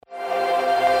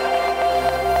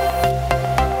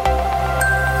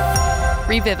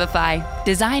Revivify,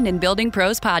 Design and Building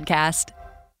Pros podcast.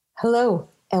 Hello,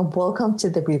 and welcome to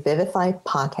the Revivify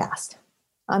podcast.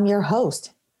 I'm your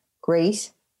host,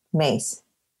 Grace Mace.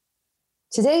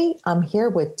 Today, I'm here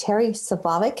with Terry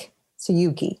Slavovic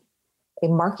Tsuyuki, a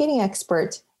marketing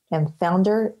expert and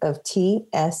founder of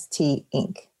TST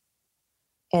Inc.,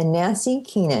 and Nancy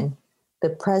Keenan, the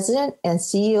president and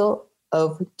CEO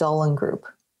of Dolan Group,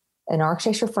 an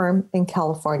architecture firm in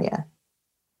California.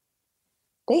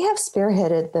 They have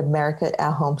spearheaded the America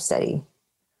at Home study,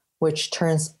 which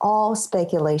turns all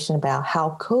speculation about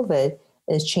how COVID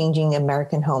is changing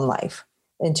American home life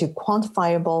into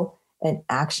quantifiable and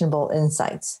actionable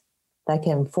insights that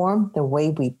can inform the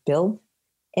way we build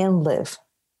and live.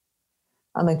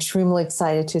 I'm extremely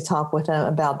excited to talk with them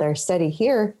about their study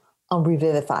here on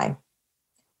Revivify.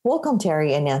 Welcome,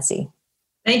 Terry and Nancy.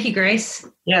 Thank you, Grace.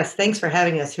 Yes, thanks for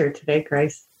having us here today,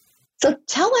 Grace. So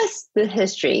tell us the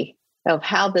history of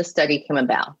how this study came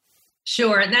about.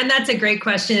 Sure. And that's a great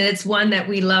question. It's one that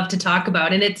we love to talk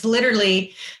about. And it's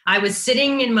literally, I was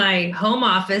sitting in my home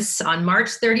office on March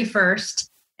 31st,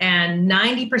 and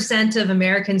 90% of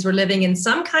Americans were living in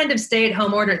some kind of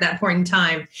stay-at-home order at that point in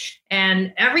time.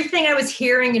 And everything I was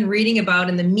hearing and reading about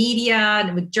in the media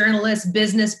and with journalists,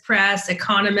 business press,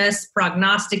 economists,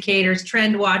 prognosticators,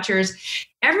 trend watchers,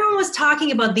 everyone was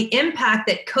talking about the impact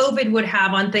that COVID would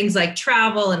have on things like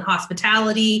travel and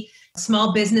hospitality,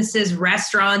 small businesses,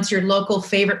 restaurants, your local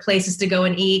favorite places to go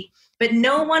and eat. But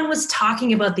no one was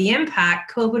talking about the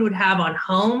impact COVID would have on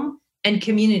home and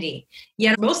community.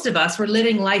 Yet most of us were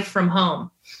living life from home.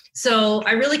 So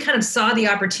I really kind of saw the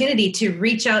opportunity to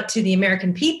reach out to the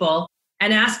American people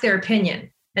and ask their opinion.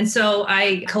 And so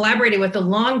I collaborated with a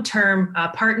long-term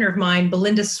partner of mine,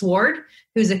 Belinda Sward,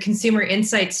 who's a consumer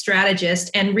insight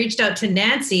strategist, and reached out to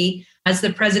Nancy as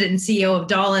the president and CEO of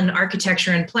Dolan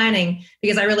Architecture and Planning,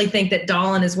 because I really think that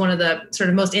Dolan is one of the sort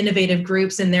of most innovative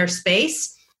groups in their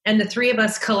space. And the three of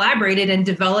us collaborated and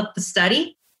developed the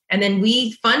study. And then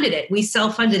we funded it. We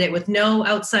self-funded it with no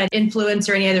outside influence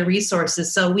or any other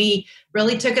resources. So we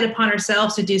really took it upon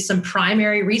ourselves to do some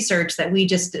primary research that we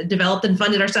just developed and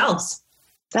funded ourselves.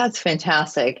 That's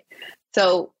fantastic.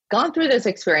 So gone through this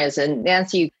experience, and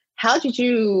Nancy, how did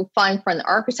you find from an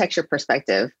architecture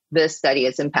perspective, this study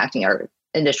is impacting our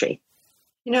industry?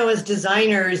 You know, as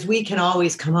designers, we can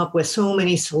always come up with so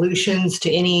many solutions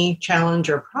to any challenge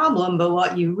or problem, but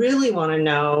what you really want to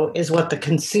know is what the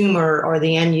consumer or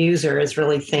the end user is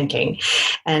really thinking.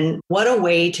 And what a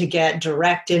way to get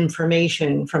direct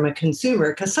information from a consumer,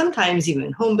 because sometimes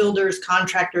even home builders,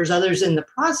 contractors, others in the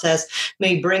process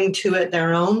may bring to it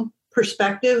their own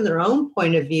perspective, their own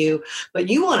point of view, but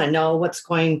you want to know what's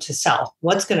going to sell,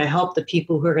 what's going to help the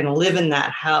people who are going to live in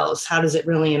that house, how does it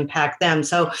really impact them?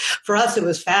 So for us, it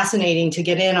was fascinating to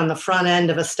get in on the front end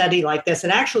of a study like this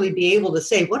and actually be able to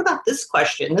say, what about this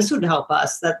question? This would help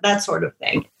us, that sort of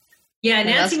thing. Yeah,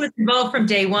 Nancy was involved from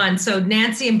day one. So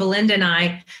Nancy and Belinda and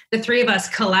I, the three of us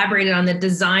collaborated on the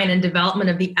design and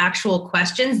development of the actual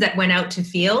questions that went out to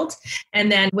field.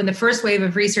 And then when the first wave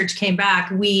of research came back,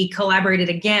 we collaborated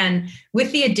again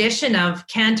with the addition of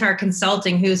Kantar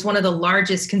Consulting, who's one of the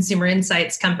largest consumer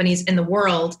insights companies in the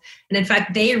world. And in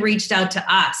fact, they reached out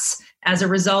to us as a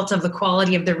result of the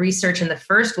quality of the research in the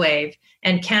first wave.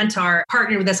 And Kantar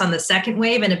partnered with us on the second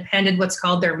wave and appended what's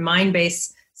called their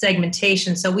Mindbase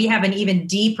segmentation. So we have an even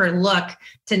deeper look,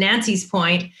 to Nancy's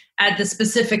point, at the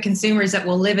specific consumers that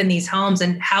will live in these homes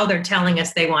and how they're telling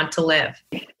us they want to live.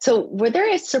 So were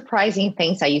there surprising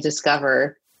things that you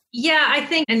discovered? Yeah, I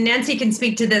think, and Nancy can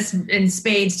speak to this in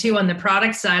spades too on the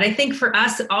product side. I think for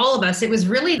us, all of us, it was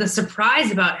really the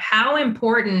surprise about how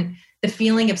important the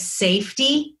feeling of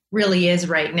safety really is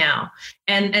right now.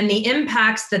 And the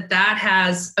impacts that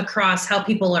has across how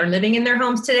people are living in their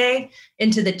homes today,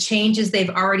 into the changes they've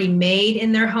already made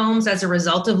in their homes as a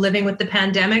result of living with the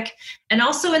pandemic, and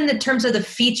also in the terms of the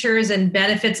features and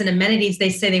benefits and amenities they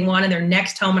say they want in their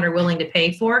next home and are willing to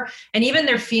pay for, and even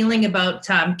their feeling about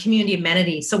community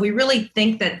amenities. So we really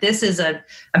think that this is a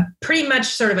pretty much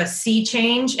sort of a sea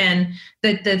change. And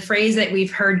the phrase that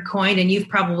we've heard coined, and you've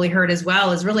probably heard as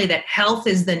well, is really that health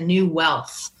is the new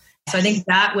wealth. So I think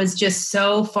that was just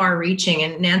so far reaching.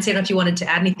 And Nancy, I don't know if you wanted to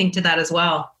add anything to that as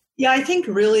well. Yeah, I think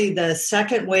really the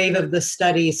second wave of the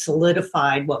study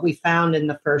solidified what we found in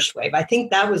the first wave. I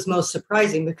think that was most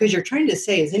surprising because you're trying to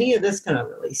say, is any of this going to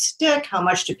really stick? How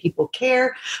much do people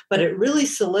care? But it really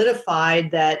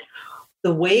solidified that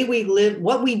the way we live,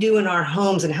 what we do in our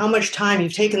homes, and how much time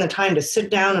you've taken the time to sit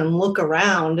down and look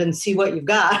around and see what you've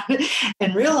got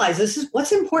and realize this is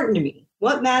what's important to me.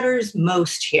 what matters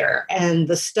most here? And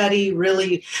the study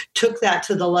really took that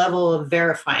to the level of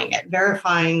verifying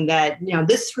that,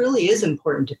 this really is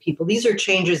important to people. These are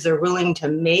changes they're willing to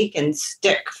make and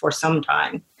stick for some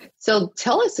time. So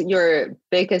tell us your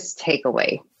biggest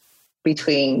takeaway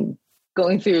between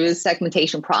going through the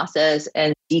segmentation process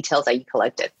and details that you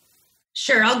collected.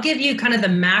 Sure. I'll give you kind of the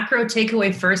macro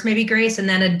takeaway first, maybe, Grace, and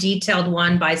then a detailed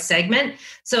one by segment.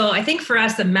 So I think for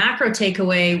us, the macro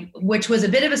takeaway, which was a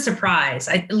bit of a surprise,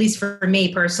 at least for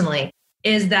me personally,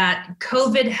 is that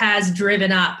COVID has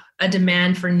driven up a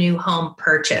demand for new home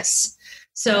purchase.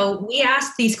 So we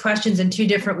asked these questions in two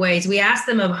different ways. We asked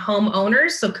them of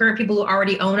homeowners, so current people who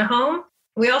already own a home.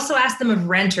 We also asked them of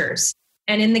renters.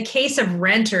 And in the case of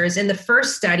renters, in the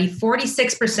first study,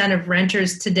 46% of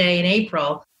renters today in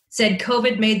April said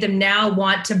COVID made them now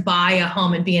want to buy a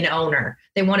home and be an owner.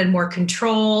 They wanted more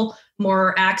control,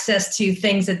 more access to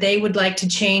things that they would like to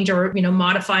change or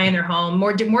modify in their home,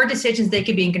 more decisions they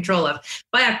could be in control of.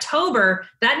 By October,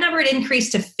 that number had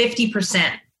increased to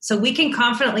 50%. So we can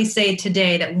confidently say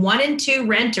today that 1 in 2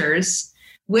 renters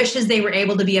wishes they were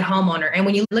able to be a homeowner. And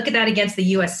when you look at that against the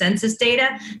US Census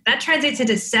data, that translates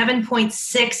into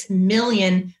 7.6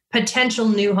 million potential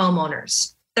new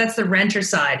homeowners. That's the renter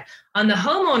side. On the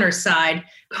homeowner side,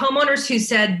 homeowners who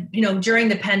said, during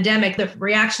the pandemic, the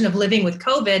reaction of living with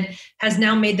COVID has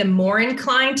now made them more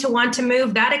inclined to want to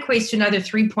move. That equates to another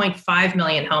 3.5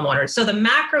 million homeowners. So the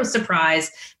macro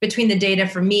surprise between the data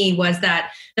for me was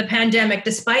that the pandemic,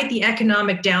 despite the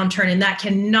economic downturn, and that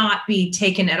cannot be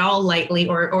taken at all lightly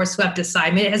or swept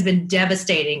aside. I mean, it has been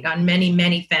devastating on many,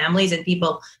 many families and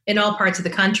people in all parts of the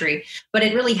country, but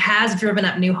it really has driven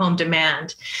up new home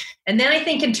demand. And then I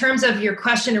think in terms of your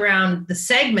question around the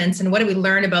segments and what do we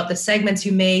learn about the segments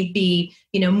who may be,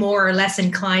 more or less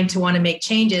inclined to want to make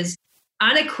changes,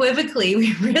 unequivocally,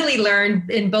 we really learned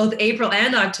in both April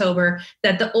and October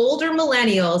that the older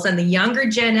millennials and the younger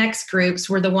Gen X groups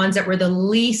were the ones that were the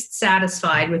least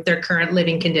satisfied with their current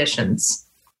living conditions.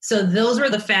 So those were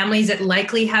the families that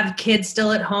likely have kids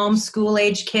still at home,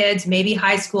 school-age kids, maybe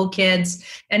high school kids.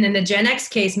 And in the Gen X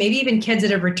case, maybe even kids that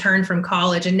have returned from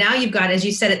college. And now you've got, as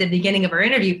you said at the beginning of our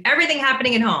interview, everything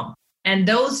happening at home. And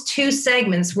those two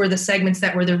segments were the segments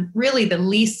that were really the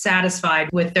least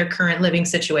satisfied with their current living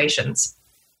situations.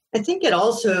 I think it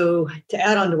also, to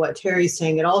add on to what Terry's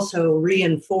saying, it also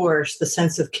reinforced the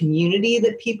sense of community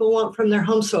that people want from their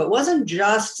home. So it wasn't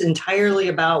just entirely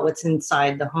about what's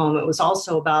inside the home. It was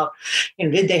also about,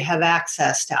 did they have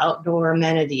access to outdoor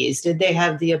amenities? Did they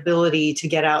have the ability to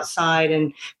get outside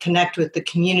and connect with the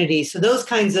community? So those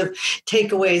kinds of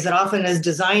takeaways that often as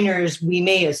designers, we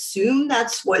may assume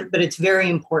that's what, but it's very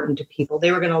important to people.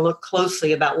 They were going to look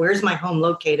closely about where's my home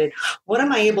located? What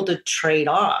am I able to trade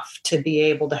off to be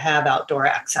able to have outdoor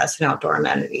access and outdoor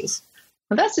amenities?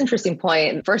 Well, that's an interesting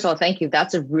point. First of all, thank you.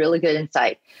 That's a really good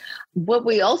insight. What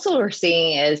we also are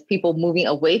seeing is people moving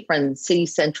away from city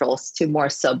centrals to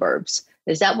more suburbs.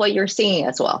 Is that what you're seeing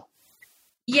as well?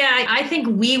 Yeah, I think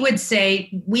we would say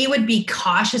we would be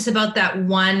cautious about that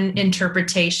one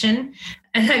interpretation.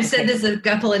 And I've said this a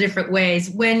couple of different ways.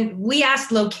 When we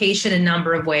asked location a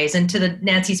number of ways, and to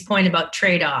Nancy's point about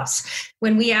trade-offs,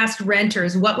 when we asked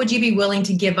renters, what would you be willing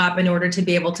to give up in order to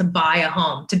be able to buy a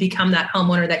home, to become that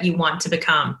homeowner that you want to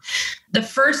become? The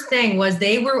first thing was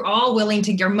they were all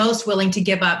most willing to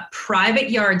give up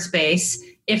private yard space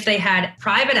if they had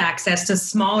private access to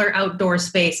smaller outdoor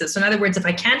spaces. So in other words, if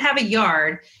I can't have a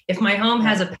yard, if my home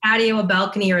has a patio, a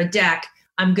balcony, or a deck,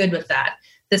 I'm good with that.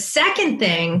 The second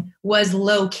thing was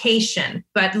location,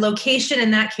 but location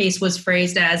in that case was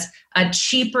phrased as a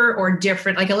cheaper or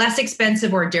different, like a less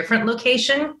expensive or different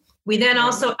location. We then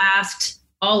also asked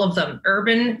all of them,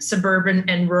 urban, suburban,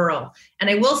 and rural. And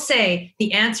I will say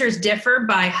the answers differ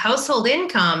by household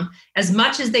income as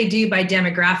much as they do by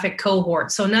demographic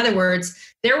cohort. So in other words,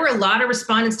 there were a lot of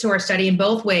respondents to our study in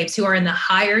both waves who are in the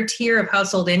higher tier of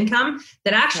household income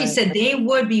that actually said they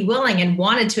would be willing and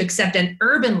wanted to accept an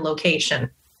urban location.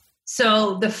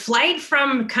 So the flight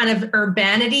from kind of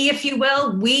urbanity, if you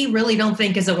will, we really don't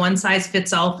think is a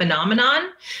one-size-fits-all phenomenon.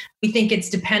 We think it's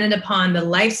dependent upon the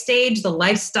life stage, the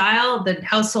lifestyle, the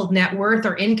household net worth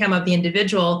or income of the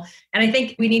individual. And I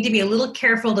think we need to be a little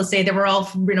careful to say that we're all,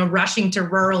 rushing to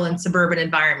rural and suburban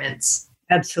environments.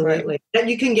 Absolutely. That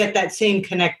you can get that same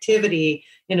connectivity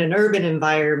in an urban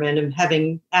environment and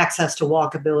having access to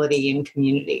walkability and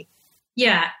community.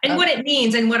 Yeah. And what it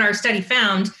means and what our study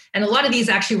found, and a lot of these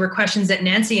actually were questions that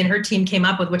Nancy and her team came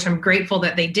up with, which I'm grateful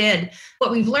that they did.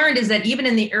 What we've learned is that even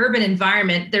in the urban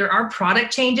environment, there are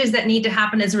product changes that need to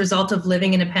happen as a result of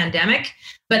living in a pandemic.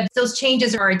 But those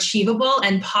changes are achievable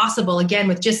and possible, again,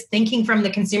 with just thinking from the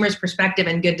consumer's perspective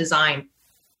and good design.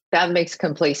 That makes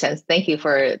complete sense. Thank you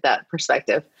for that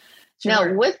perspective. Sure.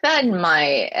 Now, with that in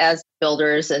mind, as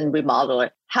builders and remodelers,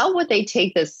 how would they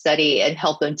take this study and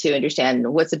help them to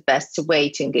understand what's the best way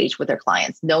to engage with their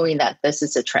clients, knowing that this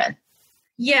is a trend?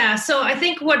 Yeah, so I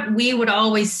think what we would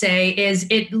always say is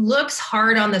it looks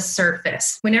hard on the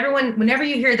surface. Whenever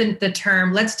you hear the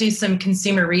term, let's do some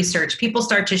consumer research, people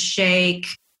start to shake,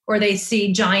 or they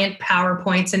see giant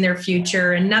PowerPoints in their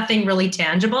future and nothing really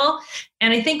tangible.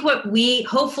 And I think what we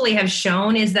hopefully have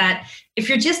shown is that if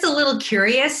you're just a little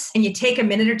curious and you take a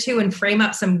minute or two and frame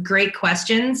up some great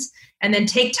questions and then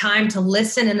take time to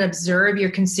listen and observe your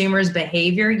consumers'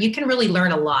 behavior, you can really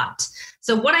learn a lot.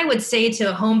 So what I would say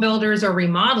to home builders or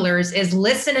remodelers is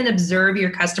listen and observe your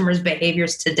customers'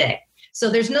 behaviors today. So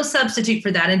there's no substitute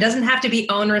for that. It doesn't have to be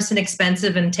onerous and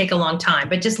expensive and take a long time,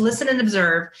 but just listen and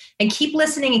observe and keep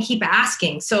listening and keep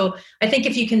asking. So I think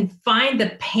if you can find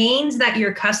the pains that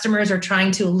your customers are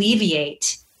trying to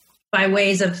alleviate by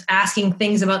ways of asking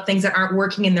things about things that aren't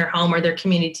working in their home or their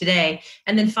community today,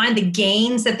 and then find the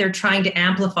gains that they're trying to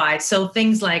amplify. So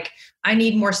things like, I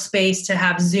need more space to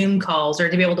have Zoom calls or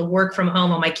to be able to work from home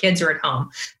while my kids are at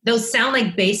home. Those sound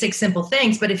like basic, simple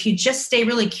things, but if you just stay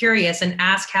really curious and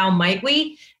ask how might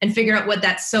we, and figure out what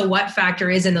that so what factor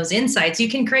is in those insights, you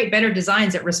can create better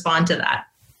designs that respond to that.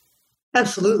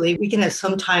 Absolutely. We can have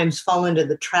sometimes fall into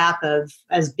the trap of,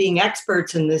 as being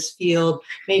experts in this field,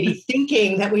 maybe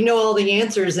thinking that we know all the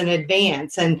answers in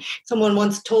advance. And someone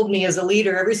once told me, as a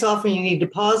leader, every so often you need to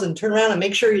pause and turn around and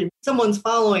make sure someone's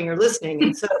following or listening.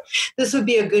 And so this would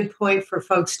be a good point for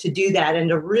folks to do that and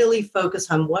to really focus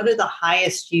on what are the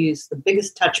highest use, the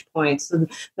biggest touch points, the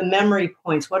memory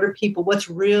points. What's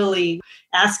really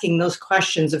asking those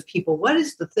questions of people? What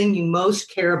is the thing you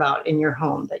most care about in your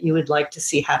home that you would like to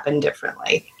see happen differently?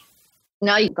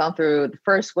 Now you've gone through the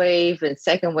first wave and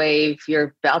second wave.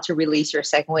 You're about to release your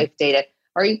second wave data.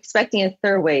 Are you expecting a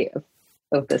third wave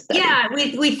of this study? Yeah,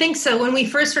 we think so. When we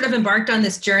first sort of embarked on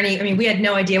this journey, I mean, we had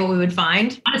no idea what we would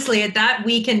find. Honestly, at that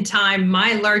week in time,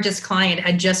 my largest client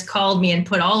had just called me and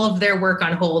put all of their work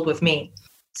on hold with me.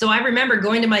 So I remember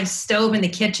going to my stove in the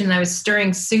kitchen and I was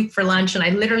stirring soup for lunch. And I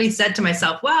literally said to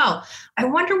myself, wow, I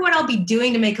wonder what I'll be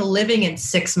doing to make a living in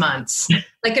 6 months.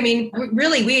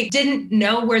 Really, we didn't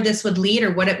know where this would lead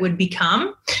or what it would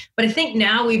become. But I think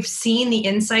now we've seen the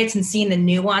insights and seen the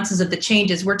nuances of the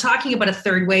changes. We're talking about a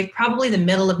third wave, probably the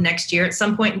middle of next year at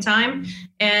some point in time.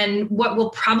 And what we'll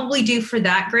probably do for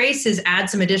that, Grace, is add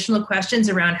some additional questions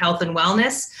around health and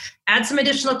wellness, add some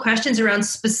additional questions around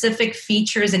specific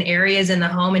features and areas in the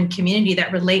home and community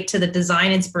that relate to the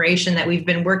design inspiration that we've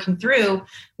been working through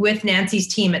with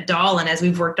Nancy's team at Dahlin as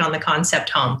we've worked on the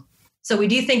concept home. So we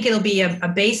do think it'll be a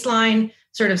baseline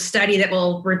sort of study that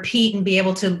will repeat and be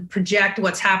able to project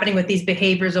what's happening with these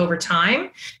behaviors over time.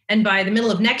 And by the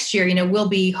middle of next year, we'll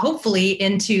be hopefully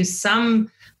into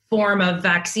some form of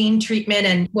vaccine treatment.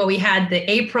 And we had the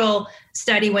April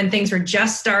study when things were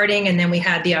just starting, and then we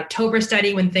had the October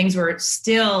study when things were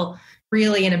still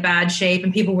really in a bad shape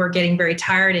and people were getting very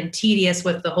tired and tedious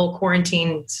with the whole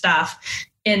quarantine stuff.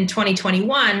 In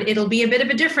 2021, it'll be a bit of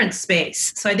a different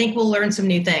space. So I think we'll learn some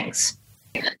new things.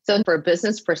 So for a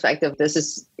business perspective, this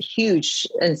is huge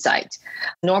insight.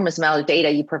 Enormous amount of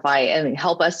data you provide and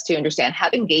help us to understand how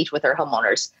to engage with our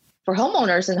homeowners. For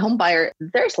homeowners and home buyer,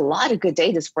 there's a lot of good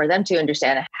data for them to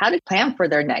understand how to plan for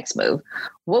their next move.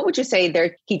 What would you say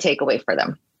their key takeaway for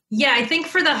them? Yeah, I think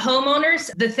for the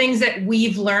homeowners, the things that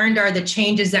we've learned are the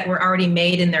changes that were already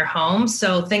made in their home.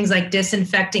 So things like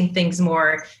disinfecting things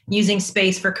more, using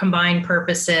space for combined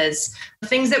purposes,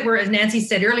 things that were, as Nancy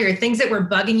said earlier, things that were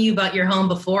bugging you about your home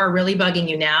before are really bugging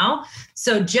you now.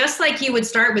 So just like you would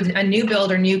start with a new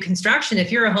build or new construction, if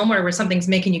you're a homeowner where something's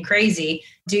making you crazy,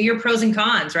 do your pros and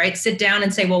cons, right? Sit down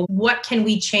and say, well, what can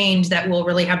we change that will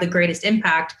really have the greatest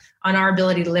impact on our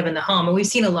ability to live in the home? And we've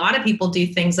seen a lot of people do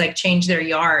things like change their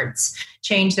yards,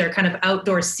 change their kind of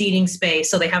outdoor seating space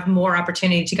so they have more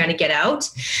opportunity to kind of get out.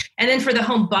 And then for the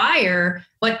home buyer,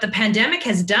 what the pandemic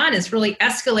has done is really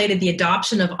escalated the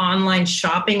adoption of online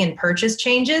shopping and purchase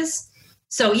changes.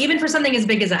 So even for something as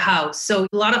big as a house, so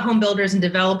a lot of home builders and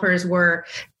developers were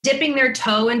dipping their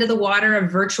toe into the water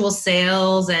of virtual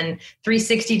sales and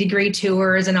 360-degree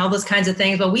tours and all those kinds of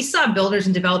things. But we saw builders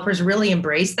and developers really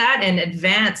embrace that and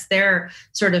advance their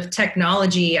sort of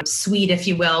technology suite, if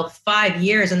you will, 5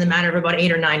 years in the matter of about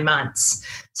 8 or 9 months.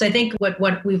 So I think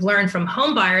what we've learned from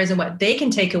home buyers and what they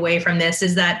can take away from this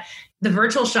is that the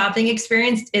virtual shopping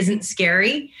experience isn't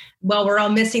scary. While we're all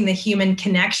missing the human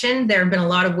connection, there have been a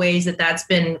lot of ways that that's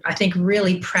been, I think,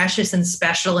 really precious and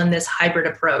special in this hybrid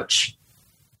approach.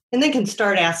 And they can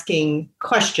start asking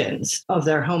questions of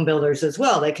their home builders as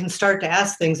well. They can start to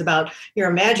ask things about, you're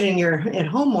imagining you're at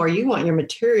home more, you want your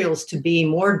materials to be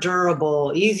more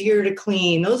durable, easier to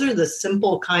clean. Those are the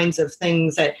simple kinds of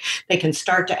things that they can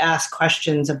start to ask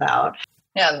questions about.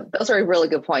 Yeah, those are really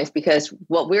good points, because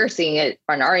what we're seeing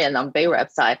on our end on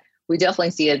BayRep side, we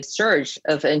definitely see a surge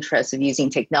of interest of using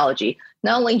technology,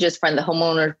 not only just from the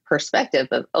homeowner perspective,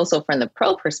 but also from the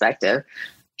pro perspective.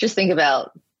 Just think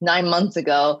about 9 months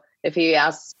ago, if you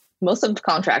ask most of the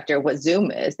contractor what Zoom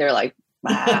is, they're like,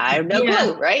 I have no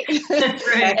clue, right?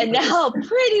 Right. And now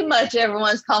pretty much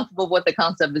everyone's comfortable with the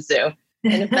concept of Zoom.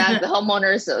 And in fact, the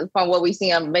homeowners, from what we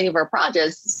see on many of our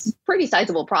projects, pretty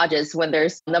sizable projects, when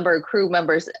there's a number of crew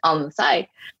members on the site,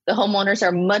 the homeowners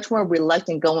are much more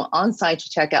reluctant going on site to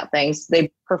check out things.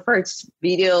 They prefer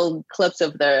video clips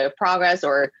of the progress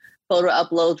or photo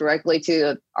upload directly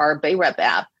to our BayRep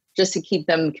app, just to keep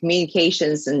them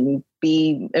communications and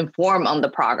be informed on the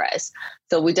progress.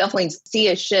 So we definitely see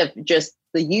a shift, just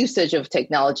the usage of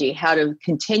technology, how to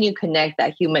continue connect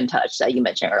that human touch that you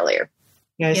mentioned earlier.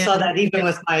 Yeah, I saw that even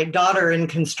with my daughter in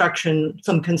construction,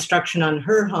 some construction on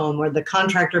her home, where the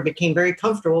contractor became very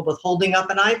comfortable with holding up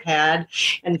an iPad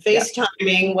and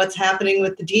FaceTiming what's happening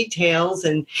with the details.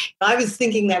 And I was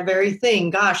thinking that very thing,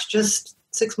 gosh, just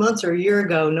 6 months or a year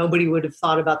ago, nobody would have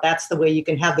thought about that's the way you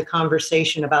can have the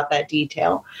conversation about that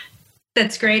detail.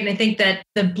 That's great. And I think that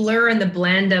the blur and the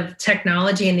blend of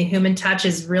technology and the human touch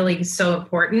is really so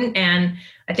important. And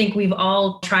I think we've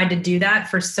all tried to do that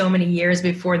for so many years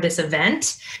before this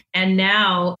event. And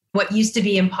now what used to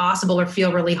be impossible or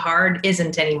feel really hard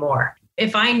isn't anymore.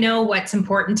 If I know what's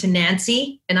important to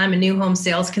Nancy and I'm a new home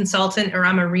sales consultant or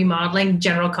I'm a remodeling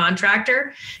general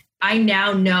contractor, I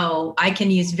now know I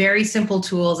can use very simple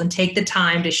tools and take the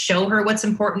time to show her what's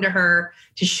important to her,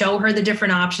 to show her the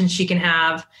different options she can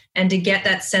have, and to get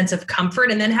that sense of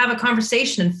comfort, and then have a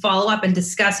conversation and follow up and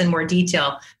discuss in more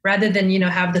detail, rather than,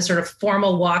 have the sort of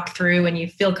formal walkthrough and you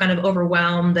feel kind of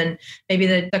overwhelmed, and maybe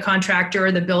the contractor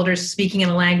or the builder's speaking in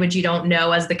a language you don't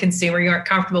know as the consumer, you aren't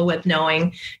comfortable with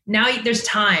knowing. Now there's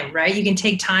time, right? You can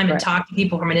take time and talk to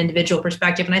people from an individual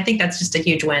perspective. And I think that's just a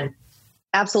huge win.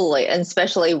 Absolutely. And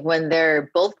especially when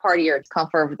they're both party or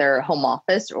comfort of their home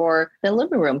office or the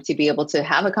living room, to be able to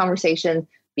have a conversation,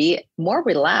 be more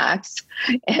relaxed,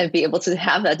 and be able to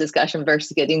have that discussion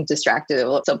versus getting distracted.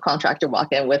 A subcontractor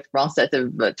walk in with wrong set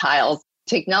of tiles.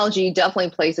 Technology definitely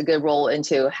plays a good role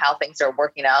into how things are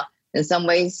working out. In some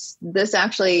ways, this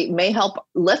actually may help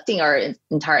lifting our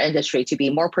entire industry to be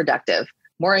more productive,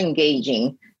 more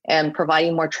engaging, and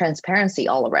providing more transparency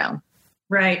all around.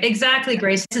 Right. Exactly,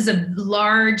 Grace. This is a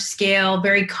large scale,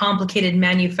 very complicated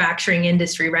manufacturing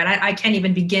industry, right? I can't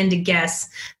even begin to guess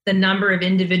the number of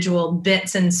individual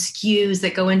bits and SKUs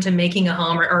that go into making a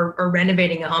home or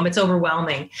renovating a home. It's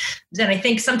overwhelming. And I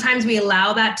think sometimes we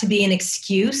allow that to be an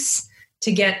excuse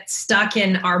to get stuck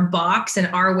in our box and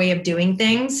our way of doing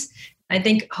things. I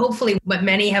think hopefully what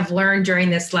many have learned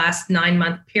during this last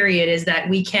 9-month period is that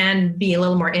we can be a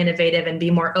little more innovative and be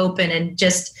more open and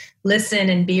just listen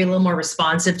and be a little more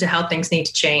responsive to how things need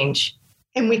to change.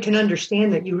 And we can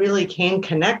understand that you really can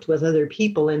connect with other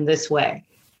people in this way.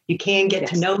 You can get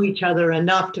to know each other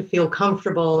enough to feel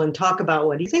comfortable and talk about,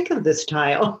 what do you think of this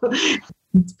tile?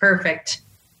 It's perfect.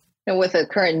 And with the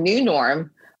current new norm,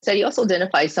 so you also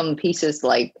identify some pieces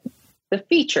like the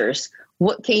features.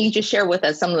 What can you just share with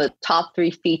us some of the top 3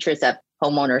 features that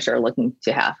homeowners are looking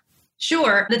to have?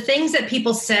 Sure. The things that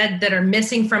people said that are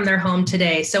missing from their home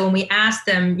today. So when we asked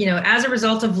them, as a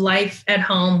result of life at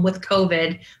home with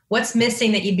COVID, what's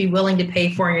missing that you'd be willing to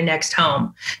pay for in your next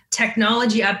home?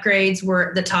 Technology upgrades were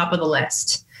at the top of the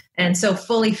list. And so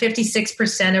fully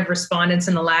 56% of respondents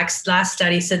in the last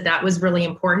study said that was really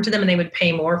important to them and they would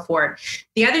pay more for it.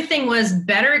 The other thing was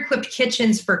better equipped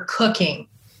kitchens for cooking.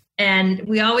 And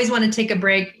we always want to take a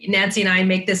break, Nancy and I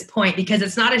make this point, because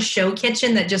it's not a show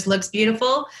kitchen that just looks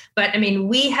beautiful. But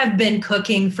we have been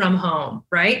cooking from home,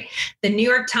 right? The New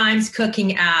York Times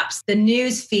cooking apps, the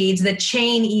news feeds, the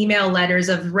chain email letters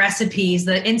of recipes,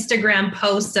 the Instagram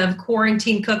posts of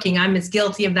quarantine cooking. I'm as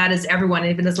guilty of that as everyone,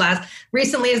 even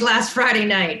recently as last Friday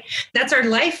night. That's our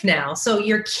life now. So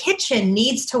your kitchen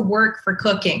needs to work for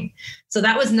cooking. So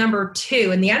that was number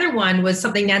 2. And the other one was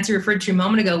something Nancy referred to a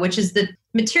moment ago, which is the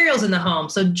materials in the home.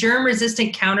 So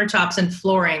germ-resistant countertops and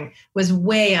flooring was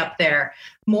way up there.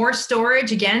 More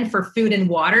storage, again, for food and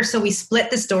water. So we split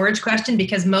the storage question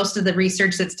because most of the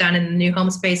research that's done in the new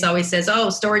home space always says,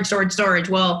 storage.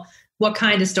 Well, what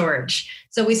kind of storage?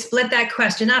 So we split that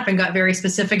question up and got very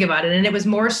specific about it. And it was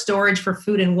more storage for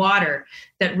food and water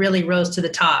that really rose to the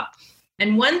top.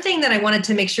 And one thing that I wanted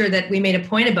to make sure that we made a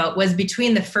point about was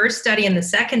between the first study and the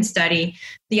second study,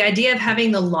 the idea of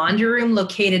having the laundry room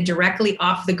located directly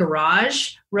off the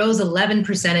garage rose 11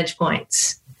 percentage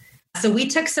points. So we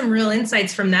took some real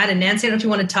insights from that. And Nancy, I don't know if you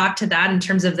want to talk to that in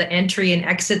terms of the entry and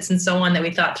exits and so on that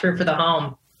we thought through for the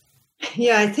home.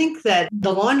 Yeah, I think that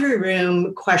the laundry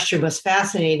room question was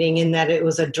fascinating in that it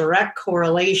was a direct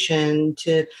correlation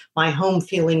to my home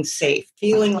feeling safe,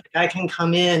 feeling like I can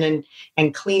come in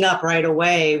and clean up right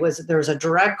away. There was a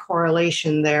direct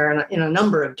correlation there in a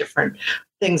number of different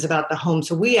things about the home.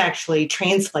 So we actually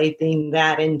translating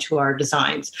that into our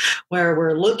designs, where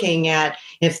we're looking at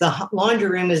if the laundry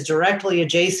room is directly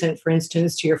adjacent, for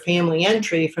instance, to your family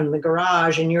entry from the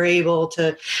garage, and you're able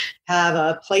to have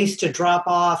a place to drop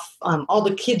off all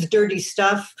the kids' dirty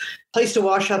stuff, place to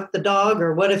wash up the dog,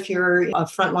 or what if you're a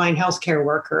frontline healthcare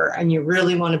worker and you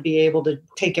really want to be able to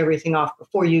take everything off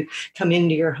before you come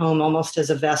into your home almost as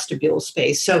a vestibule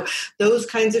space. So those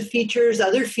kinds of features,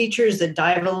 other features that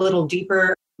dive a little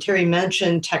deeper. Terry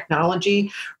mentioned technology,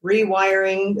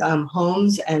 rewiring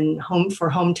homes and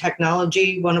home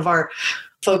technology. One of our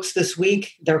folks this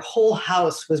week, their whole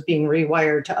house was being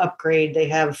rewired to upgrade. They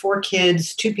have 4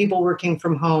 kids, 2 people working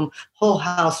from home. Whole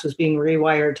house was being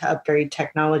rewired to upgrade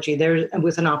technology. There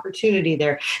was an opportunity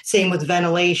there. Same with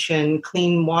ventilation,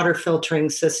 clean water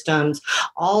filtering systems.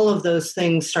 All of those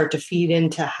things start to feed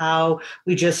into how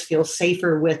we just feel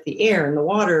safer with the air and the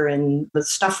water and the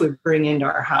stuff we bring into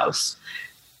our house.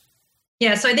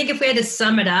 Yeah, so I think if we had to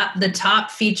sum it up, the top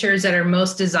features that are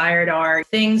most desired are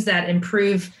things that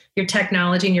improve your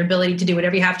technology and your ability to do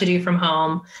whatever you have to do from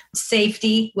home.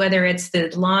 Safety, whether it's the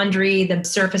laundry, the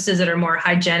surfaces that are more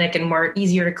hygienic and more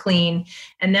easier to clean.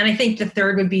 And then I think the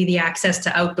third would be the access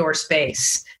to outdoor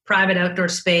space, private outdoor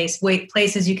space,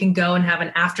 places you can go and have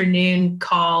an afternoon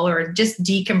call or just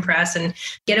decompress and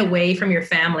get away from your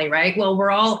family, right? Well,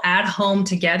 we're all at home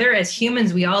together. As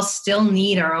humans, we all still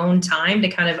need our own time to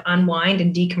kind of unwind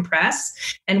and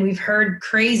decompress. And we've heard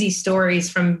crazy stories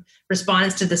from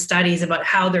respondents to the studies about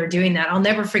how they're doing that. I'll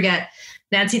never forget,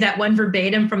 Nancy, that one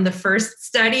verbatim from the first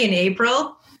study in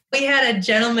April. We had a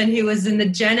gentleman who was in the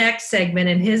Gen X segment,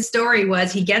 and his story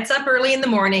was he gets up early in the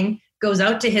morning, goes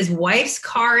out to his wife's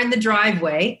car in the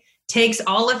driveway, takes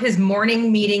all of his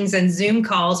morning meetings and Zoom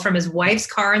calls from his wife's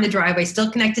car in the driveway, still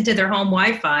connected to their home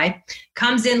Wi-Fi,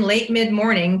 comes in late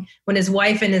mid-morning when his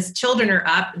wife and his children are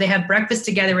up. They have breakfast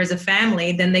together as a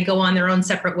family. Then they go on their own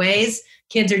separate ways.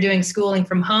 Kids are doing schooling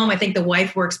from home. I think the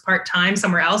wife works part-time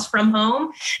somewhere else from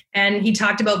home. And he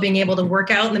talked about being able to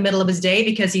work out in the middle of his day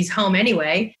because he's home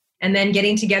anyway, and then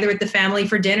getting together with the family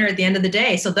for dinner at the end of the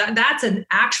day. So that's an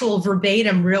actual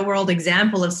verbatim real world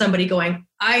example of somebody going,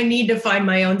 I need to find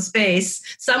my own space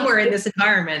somewhere in this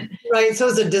environment. Right. So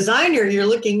as a designer, you're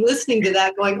listening to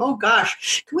that going, oh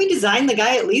gosh, can we design the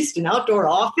guy at least an outdoor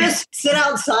office, sit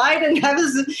outside and have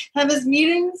his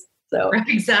meetings? So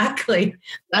Exactly.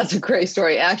 That's a great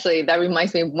story. Actually, that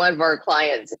reminds me of one of our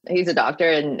clients. He's a doctor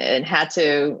and had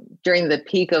to, during the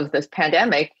peak of this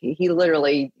pandemic, he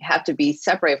literally had to be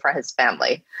separated from his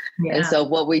family. Yeah. And so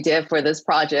what we did for this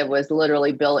project was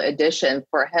literally build an addition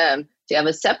for him to have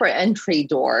a separate entry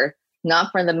door,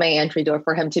 not from the main entry door,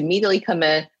 for him to immediately come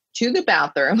in to the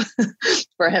bathroom,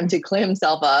 for him to clean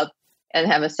himself up and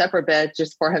have a separate bed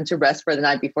just for him to rest for the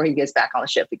night before he gets back on the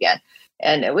ship again.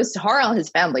 And it was hard on his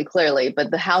family, clearly, but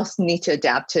the house needs to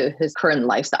adapt to his current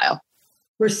lifestyle.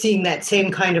 We're seeing that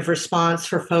same kind of response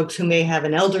for folks who may have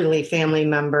an elderly family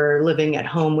member living at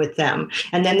home with them.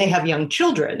 And then they have young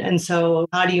children. And so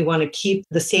how do you want to keep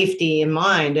the safety in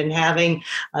mind? And having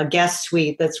a guest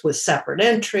suite that's with separate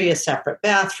entry, a separate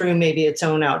bathroom, maybe its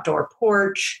own outdoor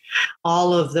porch,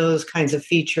 all of those kinds of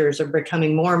features are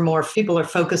becoming more and more, people are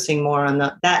focusing more on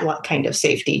that kind of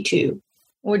safety too.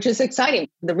 Which is exciting.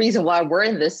 The reason why we're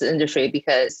in this industry,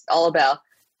 because it's all about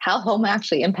how home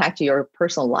actually impacts your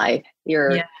personal life,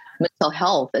 your mental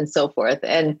health, and so forth.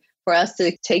 And for us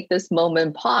to take this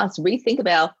moment, pause, rethink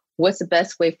about what's the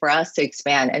best way for us to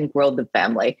expand and grow the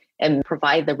family and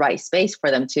provide the right space for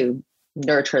them to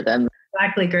nurture them.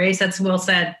 Exactly, Grace. That's well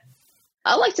said.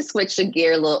 I'd like to switch the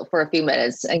gear for a few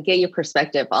minutes and get your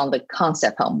perspective on the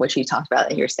concept home, which you talked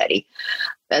about in your study.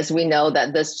 As we know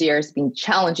that this year has been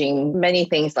challenging many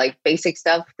things like basic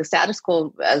stuff, the status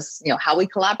quo, as how we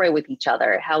collaborate with each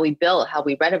other, how we build, how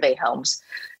we renovate homes.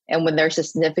 And when there's a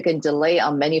significant delay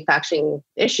on manufacturing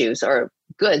issues or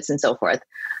goods and so forth.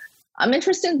 I'm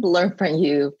interested to learn from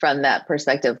you from that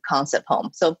perspective, concept home.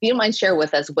 So if you might share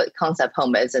with us what concept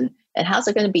home is and how's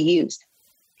it going to be used?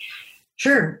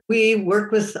 Sure. We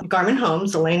worked with Garmin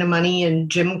Homes, Elena Money and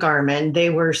Jim Garmin. They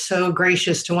were so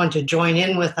gracious to want to join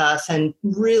in with us and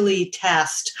really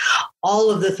test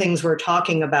all of the things we're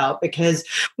talking about, because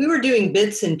we were doing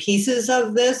bits and pieces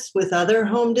of this with other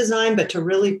home design, but to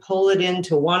really pull it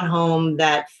into one home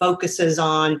that focuses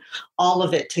on all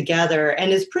of it together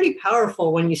and is pretty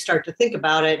powerful when you start to think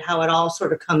about it, how it all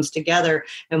sort of comes together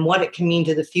and what it can mean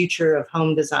to the future of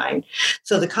home design.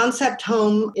 So the concept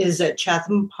home is at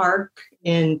Chatham Park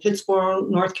in Pittsboro,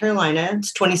 North Carolina.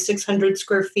 It's 2,600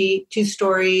 square feet, 2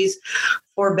 stories,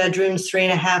 4 bedrooms,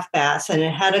 3.5 baths, and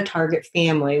it had a target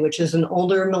family, which is an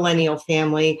older millennial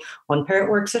family. One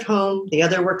parent works at home, the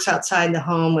other works outside the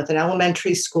home with an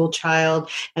elementary school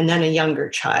child and then a younger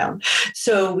child.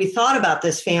 So we thought about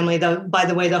this family. By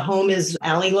the way, the home is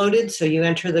alley loaded, so you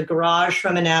enter the garage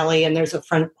from an alley and there's a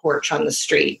front porch on the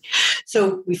street.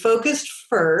 So we focused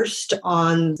first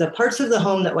on the parts of the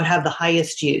home that would have the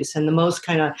highest use and the most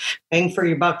kind of bang for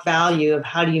your buck value of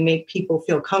how do you make people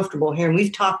feel comfortable here. And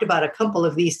we've talked about a couple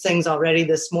of these things already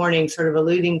this morning, sort of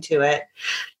alluding to it.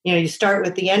 You know, you start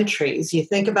with the entries. You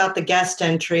think about the guest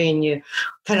entry and you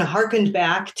kind of hearkened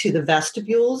back to the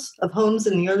vestibules of homes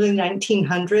in the early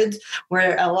 1900s,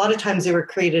 where a lot of times they were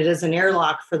created as an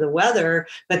airlock for the weather,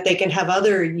 but they can have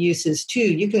other uses too.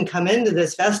 You can come into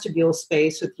this vestibule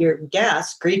space with your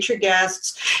guests, greet your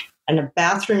guests, and a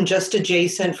bathroom just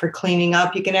adjacent for cleaning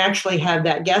up. You can actually have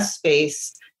that guest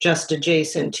space just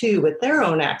adjacent too, with their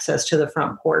own access to the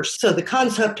front porch. So the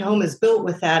concept home is built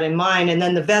with that in mind. And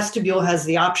then the vestibule has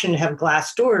the option to have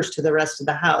glass doors to the rest of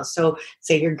the house. So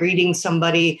say you're greeting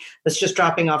somebody that's just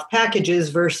dropping off packages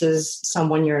versus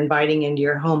someone you're inviting into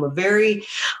your home. A very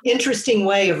interesting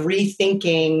way of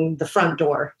rethinking the front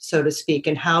door, so to speak,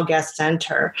 and how guests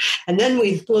enter. And then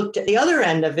we've looked at the other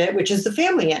end of it, which is the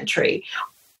family entry.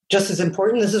 Just as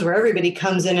important, this is where everybody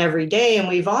comes in every day. And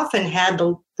we've often had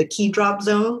the key drop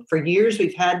zone. For years,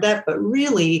 we've had that. But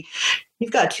really,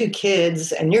 you've got 2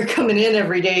 kids and you're coming in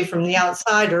every day from the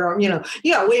outside, or, you know,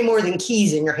 you got way more than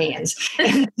keys in your hands.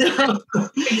 And,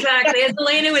 exactly. As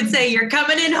Elena would say, you're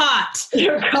coming in hot.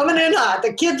 You're coming in hot.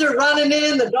 The kids are running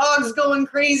in, the dog's going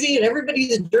crazy, and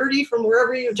everybody's dirty from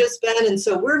wherever you've just been. And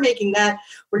so we're taking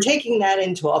that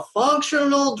into a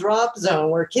functional drop zone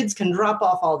where kids can drop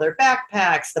off all their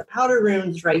backpacks. The powder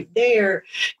room's right there.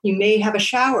 You may have a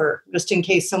shower just in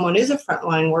case someone is a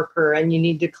frontline worker and you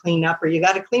need to clean up, or you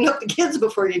got to clean up the kids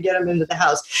before you get them into the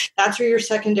house. That's where your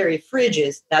secondary fridge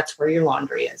is. That's where your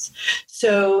laundry is.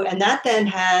 So, and that then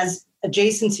has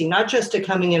adjacency, not just to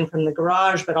coming in from the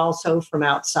garage, but also from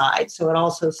outside. So it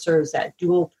also serves that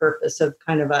dual purpose of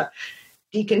kind of a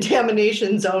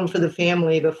decontamination zone for the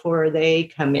family before they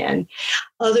come in.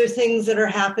 Other things that are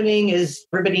happening is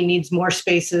everybody needs more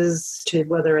spaces to,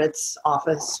 whether it's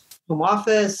home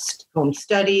office, home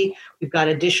study. We've got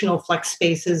additional flex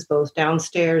spaces, both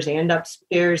downstairs and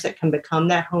upstairs, that can become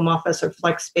that home office or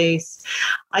flex space.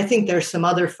 I think there's some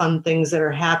other fun things that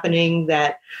are happening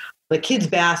that the kids'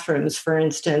 bathrooms, for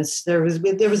instance, there was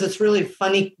this really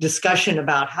funny discussion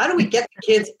about how do we get the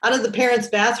kids out of the parents'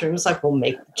 bathroom? It's like, well,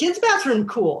 make the kids' bathroom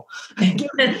cool. Give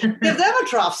them a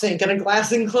trough sink and a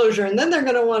glass enclosure, and then they're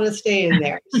going to want to stay in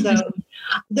there. So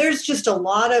there's just a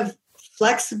lot of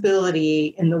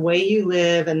flexibility in the way you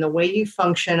live and the way you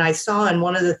function. I saw in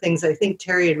one of the things I think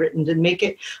Terry had written to make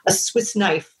it a Swiss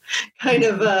knife, kind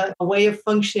of a way of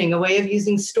functioning, a way of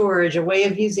using storage, a way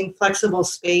of using flexible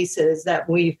spaces that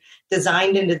we've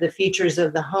designed into the features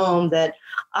of the home that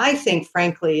I think,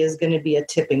 frankly, is going to be a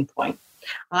tipping point.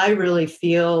 I really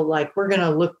feel like we're going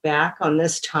to look back on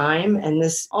this time and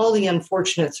all the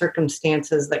unfortunate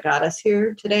circumstances that got us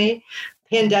here today.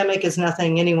 Pandemic is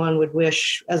nothing anyone would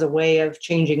wish as a way of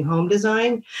changing home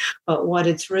design. But what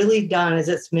it's really done is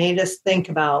it's made us think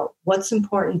about what's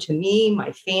important to me,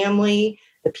 my family,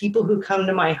 the people who come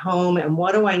to my home, and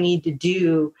what do I need to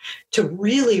do to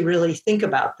really, really think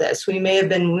about this. We may have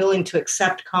been willing to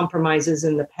accept compromises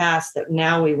in the past that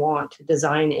now we want to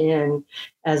design in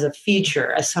as a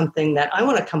feature, as something that I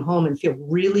want to come home and feel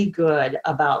really good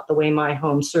about the way my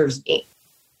home serves me.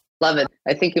 Love it.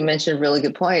 I think you mentioned a really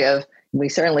good point of we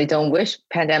certainly don't wish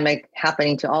pandemic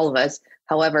happening to all of us.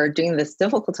 However, during this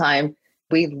difficult time,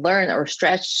 we learn or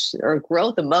stretch or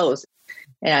grow the most.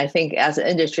 And I think as an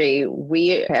industry,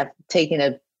 we have taken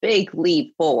a big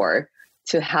leap forward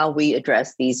to how we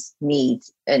address these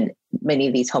needs and many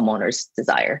of these homeowners'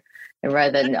 desire. And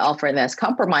rather than offering as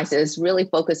compromises, really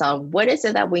focus on what is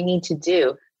it that we need to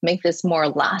do, make this more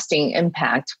lasting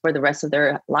impact for the rest of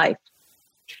their life.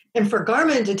 And for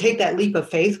Garmin to take that leap of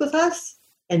faith with us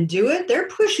and do it, they're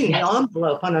pushing the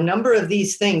envelope on a number of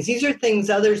these things. These are things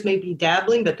others may be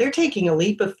dabbling, but they're taking a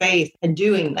leap of faith and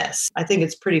doing this. I think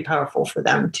it's pretty powerful for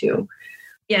them too.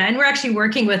 Yeah, and we're actually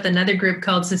working with another group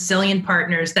called Sicilian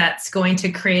Partners that's going to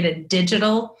create a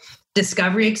digital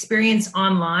discovery experience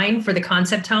online for the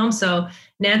concept home. So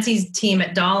Nancy's team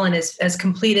at Dahlin has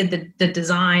completed the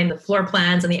design, the floor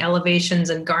plans and the elevations,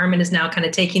 and Garmin is now kind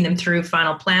of taking them through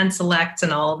final plan selects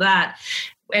and all of that.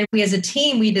 And we as a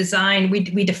team, we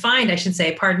defined, I should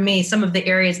say, some of the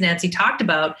areas Nancy talked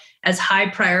about as high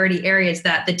priority areas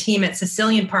that the team at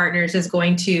Sicilian Partners is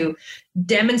going to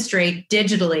demonstrate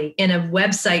digitally in a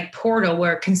website portal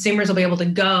where consumers will be able to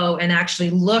go and actually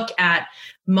look at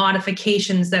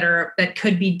modifications that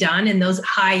could be done in those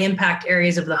high impact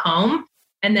areas of the home.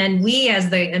 And then we, as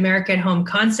the American Home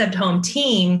Concept Home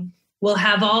team, will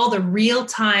have all the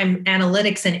real-time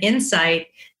analytics and insight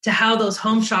to how those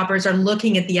home shoppers are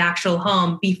looking at the actual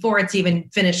home before it's even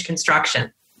finished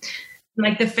construction.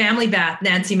 Like the family bath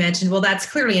Nancy mentioned, well, that's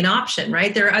clearly an option,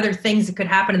 right? There are other things that could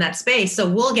happen in that space. So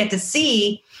we'll get to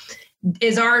see,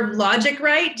 is our logic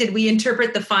right? Did we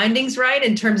interpret the findings right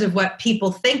in terms of what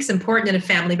people think is important in a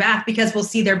family bath? Because we'll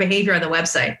see their behavior on the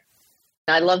website.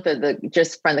 I love that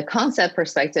just from the concept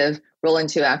perspective, roll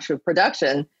into actual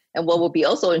production. And what will be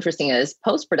also interesting is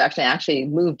post-production actually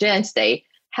moved in today.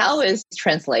 How is it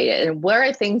translated, and where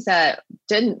are things that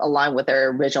didn't align with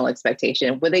their original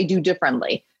expectation? Would they do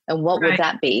differently? And what would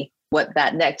that be? What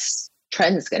that next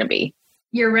trend is going to be?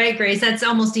 You're right, Grace. That's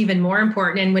almost even more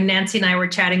important. And when Nancy and I were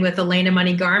chatting with Elena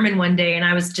Money Garmin one day, and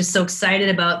I was just so excited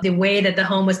about the way that the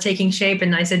home was taking shape.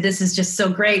 And I said, this is just so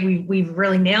great. We've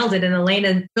really nailed it. And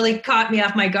Elena really caught me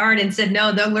off my guard and said,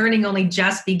 no, the learning only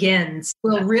just begins.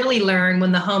 We'll really learn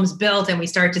when the home's built and we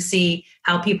start to see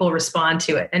how people respond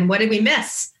to it. And what did we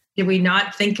miss? Did we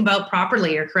not think about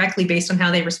properly or correctly based on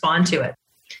how they respond to it?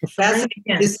 Fascinating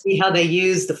to see how they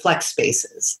use the flex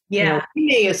spaces. Yeah. We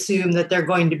may assume that they're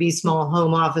going to be small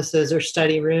home offices or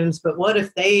study rooms, but what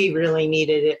if they really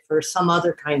needed it for some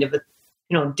other kind of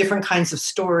different kinds of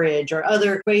storage or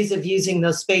other ways of using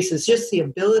those spaces? Just the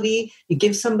ability, you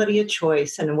give somebody a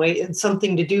choice and a way and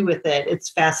something to do with it. It's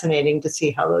fascinating to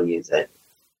see how they'll use it.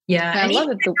 Yeah. And even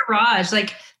the garage,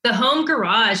 like the home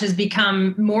garage has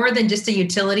become more than just a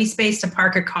utility space to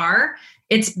park a car.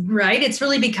 It's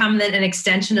really become an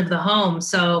extension of the home.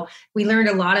 So we learned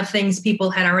a lot of things people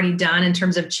had already done in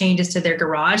terms of changes to their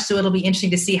garage. So it'll be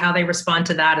interesting to see how they respond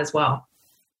to that as well.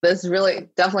 This is really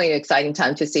definitely an exciting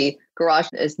time to see garage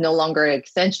is no longer an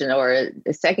extension or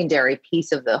a secondary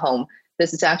piece of the home.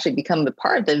 This has actually become a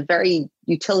part of the very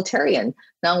utilitarian,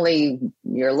 not only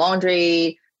your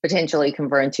laundry, potentially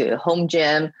convert into a home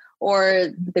gym or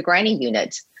the grinding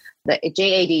unit. The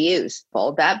JADUs,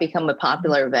 well, that become a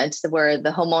popular event where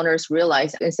the homeowners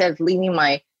realize instead of leaving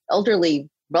my elderly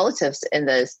relatives in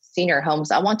the senior homes,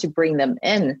 I want to bring them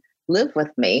in, live with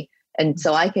me. And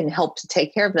so I can help to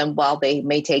take care of them while they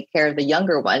may take care of the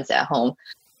younger ones at home.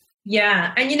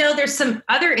 Yeah. And, there's some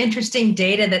other interesting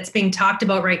data that's being talked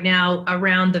about right now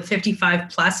around the 55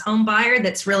 plus home buyer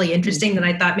that's really interesting that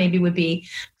I thought maybe would be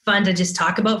fun to just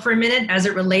talk about for a minute as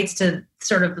it relates to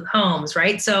sort of homes,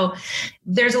 right? So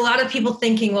there's a lot of people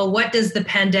thinking, well, what does the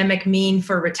pandemic mean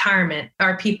for retirement?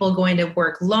 Are people going to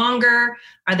work longer?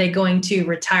 Are they going to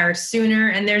retire sooner?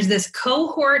 And there's this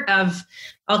cohort of,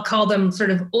 I'll call them sort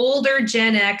of older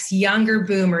Gen X, younger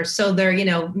boomers. So they're,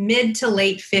 mid to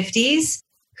late 50s.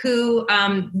 Who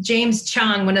James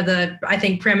Chung, one of the, I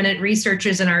think, preeminent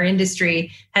researchers in our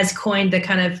industry, has coined the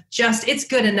kind of it's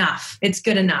good enough. It's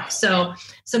good enough. So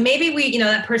maybe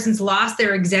that person's lost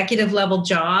their executive level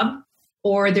job,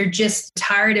 or they're just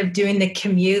tired of doing the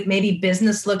commute. Maybe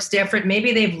business looks different.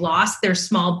 Maybe they've lost their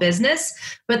small business,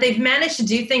 but they've managed to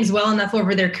do things well enough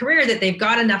over their career that they've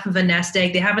got enough of a nest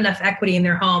egg. They have enough equity in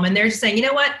their home. And they're just saying, you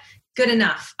know what? Good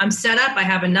enough. I'm set up. I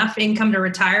have enough income to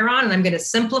retire on, and I'm going to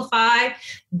simplify,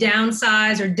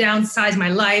 downsize my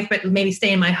life, but maybe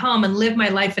stay in my home and live my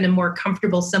life in a more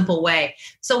comfortable, simple way.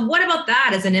 So what about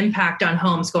that as an impact on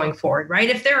homes going forward, right?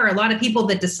 If there are a lot of people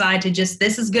that decide to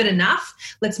this is good enough,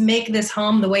 let's make this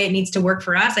home the way it needs to work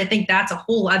for us. I think that's a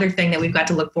whole other thing that we've got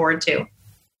to look forward to.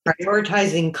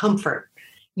 Prioritizing comfort.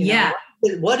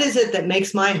 What is it that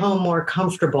makes my home more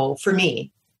comfortable for me?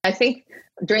 I think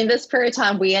during this period of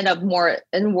time, we end up more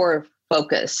inward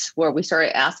focus, where we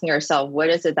started asking ourselves, what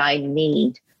is it I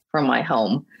need for my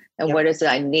home? And what is it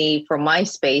I need for my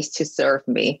space to serve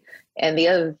me? And the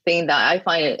other thing that I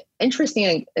find interesting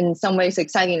and in some ways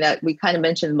exciting that we kind of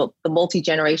mentioned the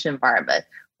multi-generation environment,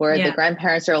 where the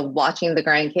grandparents are watching the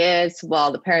grandkids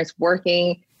while the parents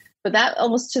working. But that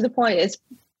almost to the point is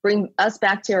bring us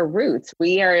back to our roots.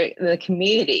 We are the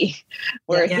community.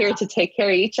 We're here to take care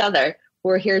of each other.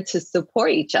 We're here to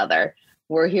support each other.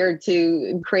 We're here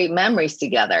to create memories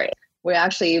together. We're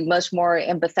actually much more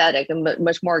empathetic and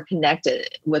much more connected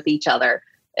with each other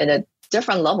at a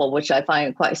different level, which I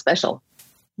find quite special.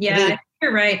 Yeah,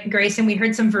 you're right, Grace. And we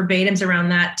heard some verbatims around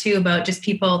that too, about just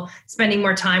people spending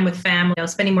more time with family,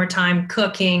 spending more time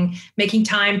cooking, making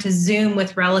time to Zoom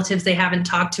with relatives they haven't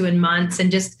talked to in months,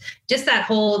 and just that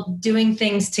whole doing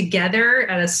things together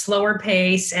at a slower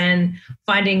pace and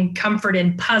finding comfort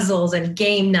in puzzles and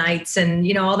game nights and,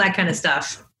 all that kind of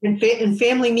stuff. And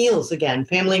family meals again.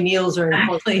 Family meals are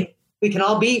important.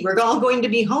 We're all going to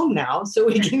be home now, so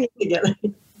we can eat together.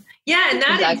 Yeah, and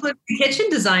that includes the kitchen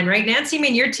design, right, Nancy? I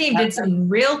mean, your team did some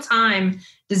real-time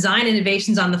design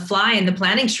innovations on the fly in the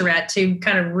planning charrette to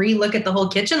kind of relook at the whole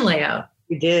kitchen layout.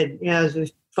 We did. Yeah,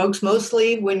 folks,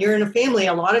 mostly when you're in a family,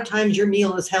 a lot of times your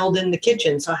meal is held in the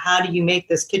kitchen. So how do you make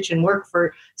this kitchen work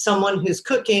for someone who's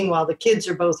cooking while the kids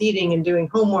are both eating and doing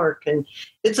homework? And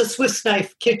it's a Swiss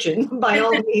knife kitchen by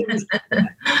all means.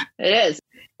 It is.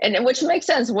 And which makes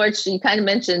sense, which you kind of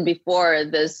mentioned before,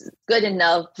 this good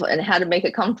enough and how to make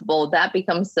it comfortable, that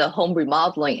becomes the home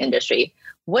remodeling industry.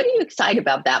 What are you excited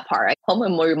about that part? Home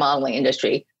and remodeling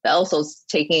industry, that also is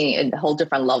taking it a whole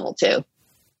different level too.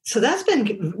 So that's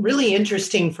been really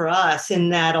interesting for us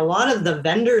in that a lot of the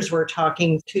vendors we're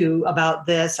talking to about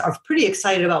this are pretty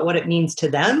excited about what it means to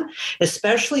them,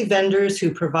 especially vendors who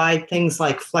provide things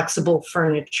like flexible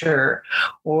furniture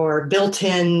or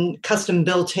custom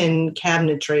built-in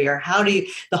cabinetry, or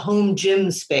the home gym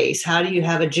space. How do you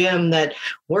have a gym that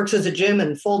works as a gym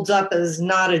and folds up as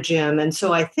not a gym? And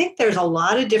so I think there's a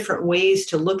lot of different ways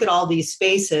to look at all these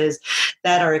spaces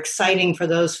that are exciting for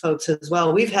those folks as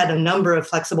well. We've had a number of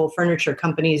flexible furniture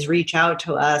companies reach out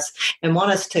to us and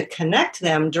want us to connect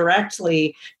them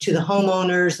directly to the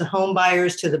homeowners, the home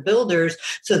buyers, to the builders,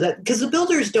 so that, because the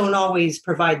builders don't always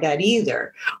provide that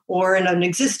either, or in an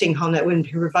existing home that wouldn't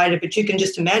be provided. But you can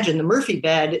just imagine the Murphy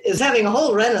bed is having a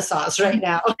whole renaissance right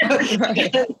now.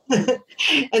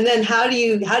 And then how do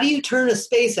you turn a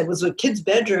space that was a kid's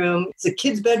bedroom? It's a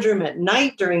kid's bedroom at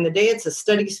night. During the day, it's a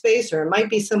study space, or it might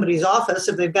be somebody's office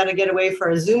if they've got to get away for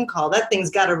a Zoom call. That thing's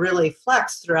got to really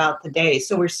flex throughout the day.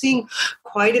 So we're seeing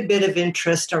quite a bit of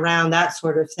interest around that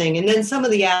sort of thing. And then some of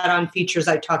the add-on features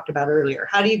I talked about earlier.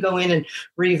 How do you go in and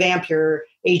revamp your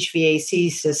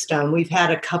HVAC system? We've had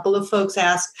a couple of folks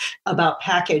ask about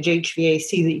package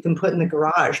HVAC that you can put in the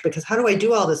garage, because how do I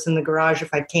do all this in the garage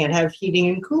if I can't have heating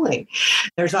and cooling?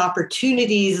 There's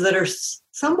opportunities that are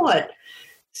somewhat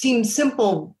seem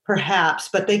simple perhaps,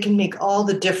 but they can make all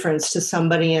the difference to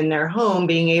somebody in their home,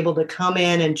 being able to come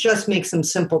in and just make some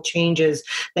simple changes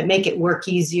that make it work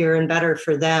easier and better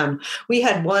for them. We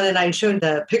had one, and I showed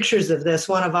the pictures of this,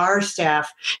 one of our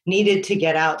staff needed to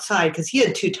get outside because he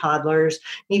had 2 toddlers,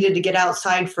 needed to get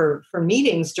outside for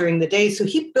meetings during the day. So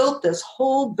he built this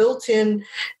whole built-in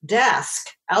desk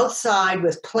outside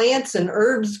with plants and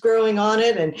herbs growing on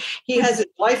it. And he has his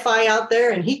Wi-Fi out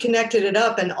there, and he connected it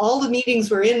up, and all the meetings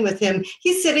were in with him.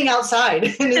 He's sitting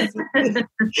outside and is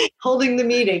holding the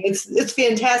meeting. It's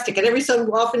fantastic. And every so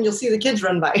often you'll see the kids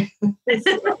run by.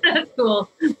 That's cool.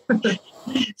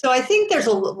 So I think there's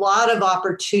a lot of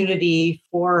opportunity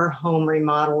for home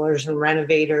remodelers and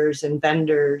renovators and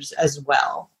vendors as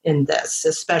well in this,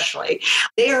 especially.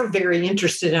 They are very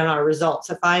interested in our results.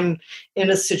 If I'm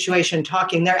in a situation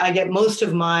talking there, I get most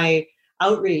of my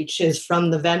outreach is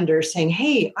from the vendor saying,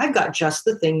 hey, I've got just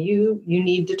the thing you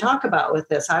need to talk about with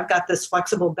this. I've got this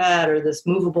flexible bed or this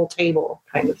movable table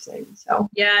kind of thing. So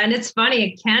yeah, and it's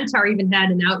funny, Kantar even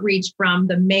had an outreach from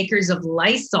the makers of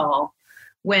Lysol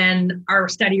when our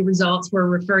study results were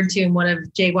referred to in one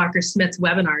of Jay Walker Smith's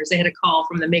webinars. They had a call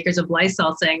from the makers of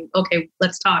Lysol saying, okay,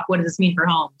 let's talk. What does this mean for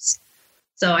homes?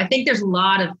 So I think there's a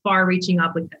lot of far-reaching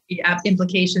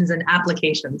implications and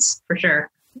applications for sure.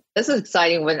 This is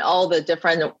exciting when all the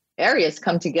different areas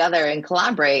come together and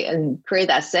collaborate and create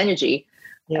that synergy.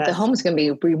 Yes. The home is going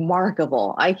to be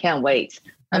remarkable. I can't wait.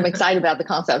 I'm excited about the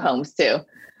concept homes too.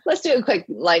 Let's do a quick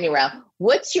lightning round.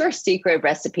 What's your secret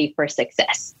recipe for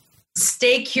success?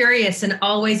 Stay curious and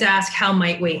always ask, how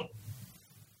might we?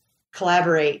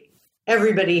 Collaborate.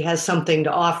 Everybody has something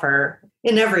to offer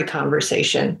in every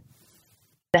conversation.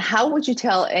 How would you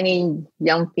tell any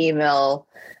young female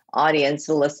audience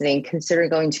listening, consider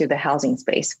going to the housing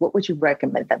space? What would you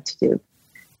recommend them to do?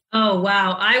 Oh,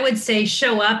 wow. I would say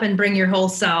show up and bring your whole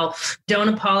self. Don't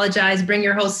apologize. Bring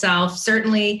your whole self.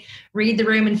 Certainly read the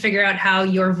room and figure out how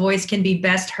your voice can be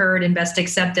best heard and best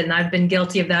accepted. And I've been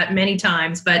guilty of that many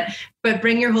times, but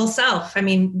bring your whole self. I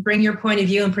mean, bring your point of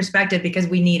view and perspective, because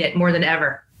we need it more than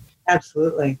ever.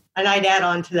 Absolutely. And I'd add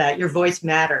on to that, your voice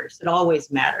matters. It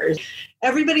always matters.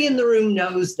 Everybody in the room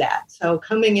knows that. So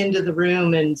coming into the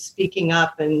room and speaking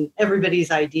up, and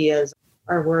everybody's ideas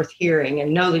are worth hearing,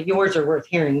 and know that yours are worth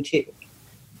hearing too.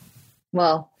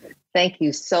 Well, thank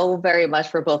you so very much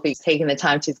for both of you taking the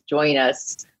time to join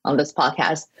us on this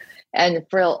podcast. And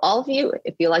for all of you,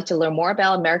 if you'd like to learn more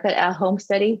about America at Home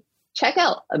Study, check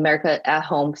out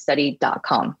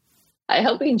americaathomesteady.com. I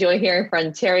hope you enjoy hearing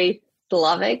from Terry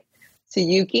Slavic,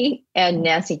 Tsuyuki, and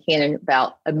Nancy Cannon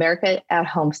about America at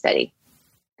Home Study.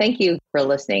 Thank you for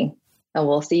listening, and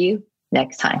we'll see you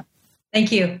next time.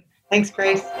 Thank you. Thanks,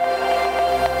 Grace.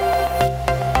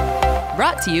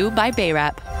 Brought to you by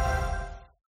BayWrap.